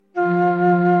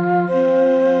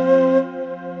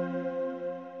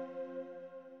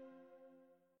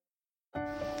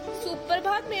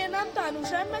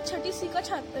मैं छठी सी का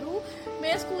छात्र हूँ।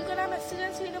 मेरे स्कूल का नाम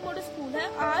एसएन सीनियर मॉडल स्कूल है।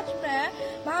 आज मैं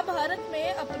महाभारत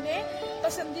में अपने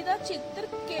पसंदीदा चित्र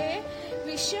के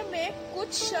विषय में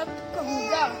कुछ शब्द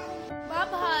कहूँगा।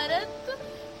 महाभारत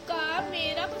का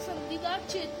मेरा पसंदीदा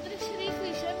चित्र श्री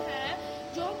कृष्ण है,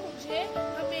 जो मुझे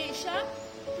हमेशा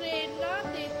प्रेरणा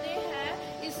देते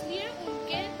हैं। इसलिए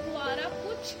उनके द्वारा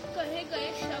कुछ कहे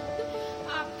गए शब्द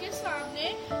आपके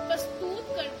सामने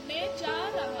प्रस्तुत करने जा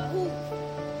रहा हूँ।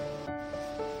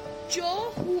 जो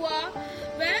हुआ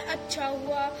वह अच्छा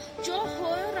हुआ, जो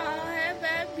हो रहा है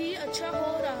वह भी अच्छा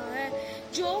हो रहा है,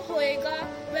 जो होएगा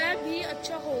वह भी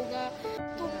अच्छा होगा।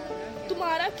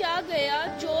 तुम्हारा क्या गया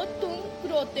जो तुम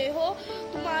रोते हो,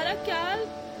 तुम्हारा क्या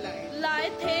लाए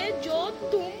थे जो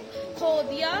तुम खो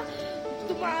दिया,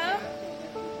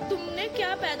 तुमने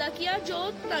क्या पैदा किया जो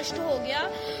नष्ट हो गया,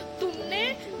 तुमने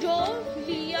जो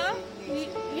लिया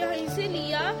यहीं से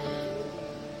लिया,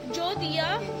 जो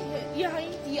दिया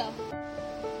यहीं दिया।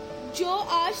 जो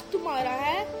आज तुम्हारा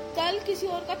है कल किसी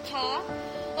और का था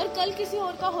और कल किसी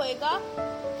और का होएगा।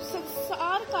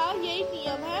 संसार का यही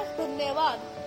नियम है। धन्यवाद।